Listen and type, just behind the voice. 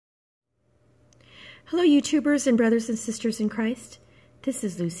Hello, YouTubers and brothers and sisters in Christ. This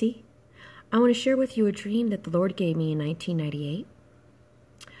is Lucy. I want to share with you a dream that the Lord gave me in 1998.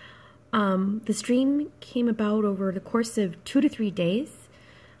 This dream came about over the course of 2 to 3 days,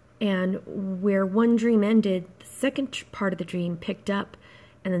 and where one dream ended, the second part of the dream picked up,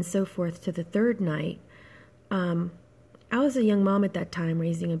 and then so forth to the third night. I was a young mom at that time,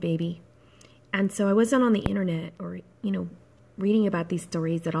 raising a baby, and so I wasn't on the internet or, reading about these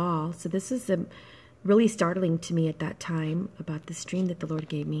stories at all. So this is really startling to me at that time about this dream that the Lord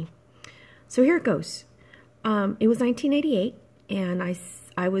gave me. So here it goes. It was 1988, and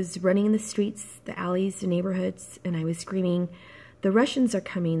I was running in the streets, the alleys, the neighborhoods, and I was screaming, "The Russians are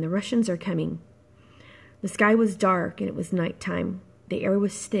coming, the Russians are coming." The sky was dark, and it was nighttime. The air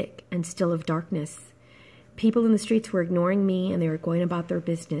was thick and still of darkness. People in the streets were ignoring me, and they were going about their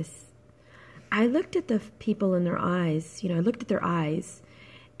business. I looked at the people in their eyes, I looked at their eyes,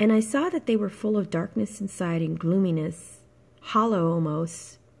 and I saw that they were full of darkness inside and gloominess, hollow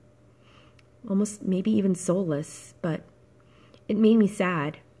almost maybe even soulless, but it made me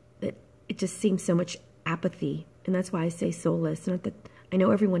sad that it just seemed so much apathy, and that's why I say soulless. Not that I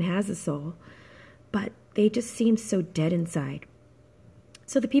know everyone has a soul, but they just seemed so dead inside.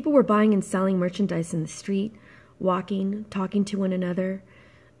 So the people were buying and selling merchandise in the street, walking, talking to one another.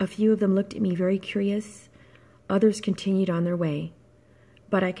 A few of them looked at me very curious. Others continued on their way.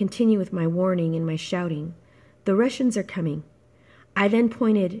 But I continued with my warning and my shouting. "The Russians are coming." I then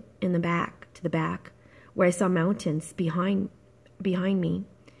pointed to the back, where I saw mountains behind me,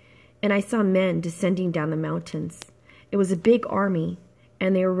 and I saw men descending down the mountains. It was a big army,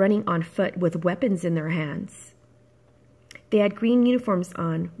 and they were running on foot with weapons in their hands. They had green uniforms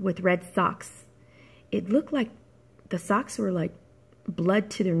on with red socks. It looked like the socks were like blood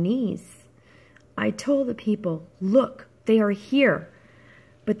to their knees. I told the people, "Look, they are here."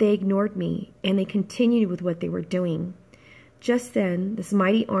 But they ignored me, and they continued with what they were doing. Just then, this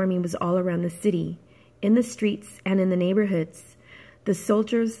mighty army was all around the city, in the streets and in the neighborhoods. The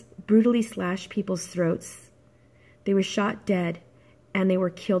soldiers brutally slashed people's throats. They were shot dead, and they were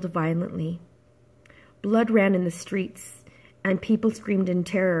killed violently. Blood ran in the streets, and people screamed in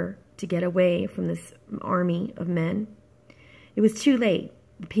terror to get away from this army of men. It was too late.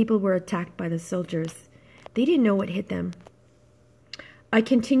 The people were attacked by the soldiers. They didn't know what hit them. I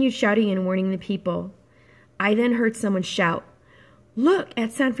continued shouting and warning the people. I then heard someone shout, "Look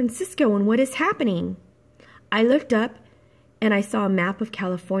at San Francisco and what is happening." I looked up and I saw a map of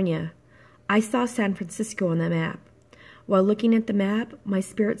California. I saw San Francisco on the map. While looking at the map, my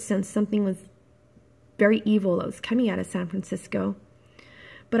spirit sensed something was very evil that was coming out of San Francisco.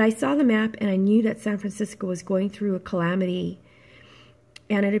 But I saw the map and I knew that San Francisco was going through a calamity,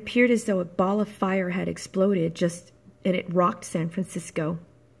 and it appeared as though a ball of fire had exploded and it rocked San Francisco.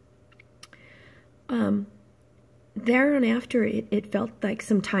 There and after, it felt like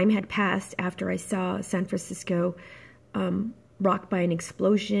some time had passed after I saw San Francisco rocked by an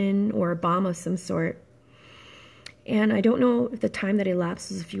explosion or a bomb of some sort. And I don't know if the time that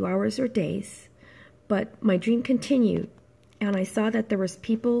elapsed was a few hours or days, but my dream continued, and I saw that there was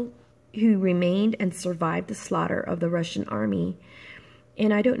people who remained and survived the slaughter of the Russian army.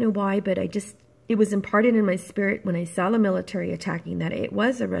 And I don't know why, but it was imparted in my spirit when I saw the military attacking that it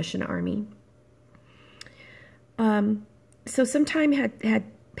was a Russian army. So some time had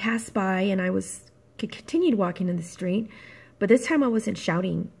passed by, and I continued walking in the street, but this time I wasn't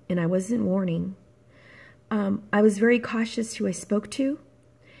shouting and I wasn't warning. I was very cautious who I spoke to,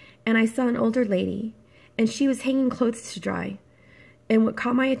 and I saw an older lady, and she was hanging clothes to dry. And what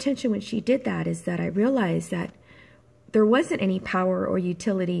caught my attention when she did that is that I realized that there wasn't any power or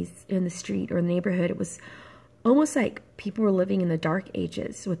utilities in the street or the neighborhood. It was almost like people were living in the dark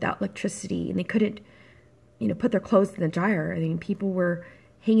ages without electricity, and they couldn't, put their clothes in the dryer. I mean, people were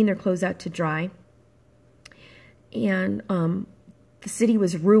hanging their clothes out to dry. And the city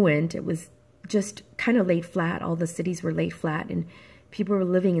was ruined. It was just kind of laid flat. All the cities were laid flat, and people were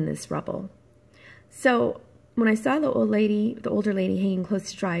living in this rubble. So when I saw the older lady hanging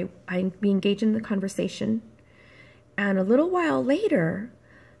clothes to dry, we engaged in the conversation. And a little while later,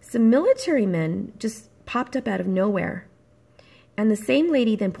 some military men just popped up out of nowhere. And the same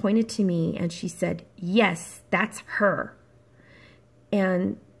lady then pointed to me and she said, "Yes, that's her."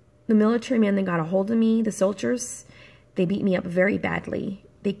 And the military men then got a hold of me, the soldiers. They beat me up very badly.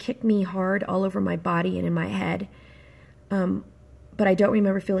 They kicked me hard all over my body and in my head. But I don't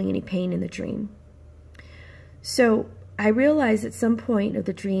remember feeling any pain in the dream. So I realized at some point of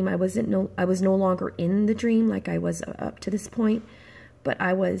the dream, I was no longer in the dream like I was up to this point, but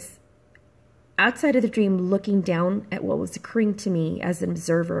I was outside of the dream looking down at what was occurring to me as an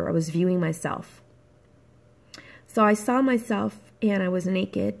observer. I was viewing myself. So I saw myself, and I was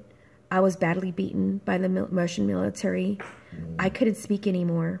naked. I was badly beaten by the Russian military. I couldn't speak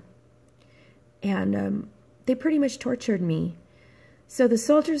anymore. And they pretty much tortured me. So the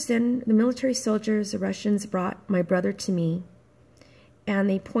soldiers then, the military soldiers, the Russians, brought my brother to me. And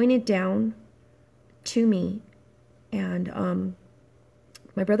they pointed down to me. And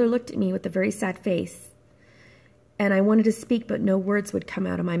my brother looked at me with a very sad face. And I wanted to speak, but no words would come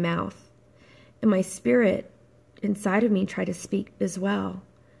out of my mouth. And my spirit inside of me tried to speak as well.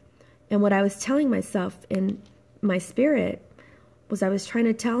 And what I was telling myself in my spirit was I was trying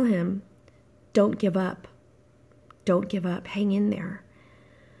to tell him, don't give up. Don't give up. Hang in there.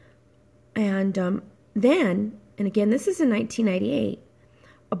 And then, and again, this is in 1998,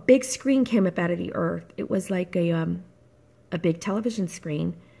 a big screen came up out of the earth. It was like a big television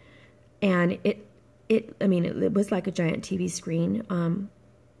screen. And it was like a giant TV screen.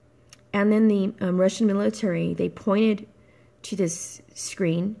 And then the Russian military, they pointed to this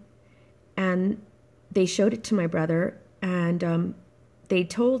screen and they showed it to my brother, and they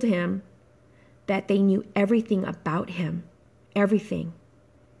told him that they knew everything about him, everything.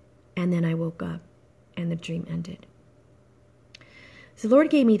 And then I woke up and the dream ended. So the Lord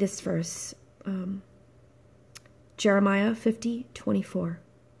gave me this verse, Jeremiah 50:24.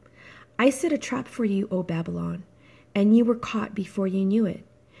 I set a trap for you, O Babylon, and you were caught before you knew it.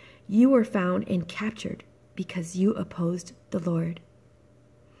 You were found and captured because you opposed the Lord.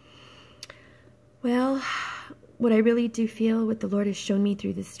 Well, what I really do feel, what the Lord has shown me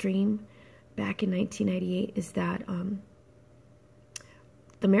through this dream back in 1998, is that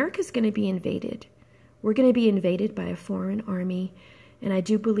America's going to be invaded. We're going to be invaded by a foreign army. And I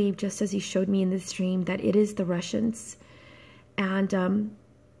do believe, just as he showed me in this dream, that it is the Russians. And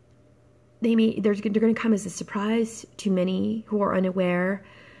they're going to come as a surprise to many who are unaware.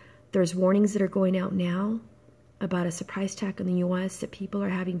 There's warnings that are going out now about a surprise attack in the U.S., that people are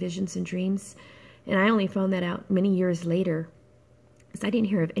having visions and dreams. And I only found that out many years later, because I didn't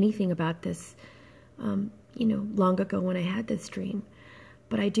hear of anything about this, long ago when I had this dream.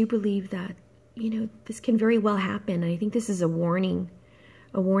 But I do believe that, this can very well happen. And I think this is a warning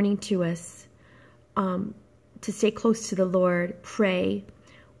to us to stay close to the Lord, pray.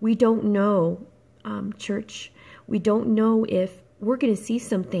 We don't know, church. We don't know if we're going to see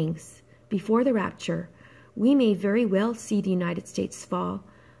some things before the rapture. We may very well see the United States fall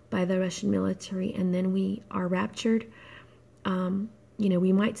by the Russian military, and then we are raptured.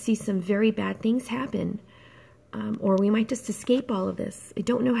 We might see some very bad things happen, or we might just escape all of this. I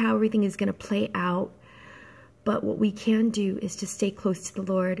don't know how everything is going to play out, but what we can do is to stay close to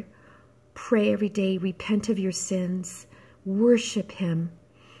the Lord, pray every day, repent of your sins, worship Him,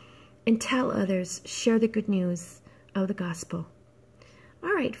 and tell others, share the good news of the gospel.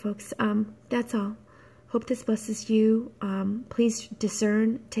 All right, folks, that's all. Hope this blesses you. Please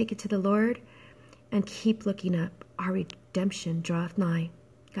discern, take it to the Lord, and keep looking up. Our redemption draweth nigh.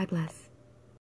 God bless.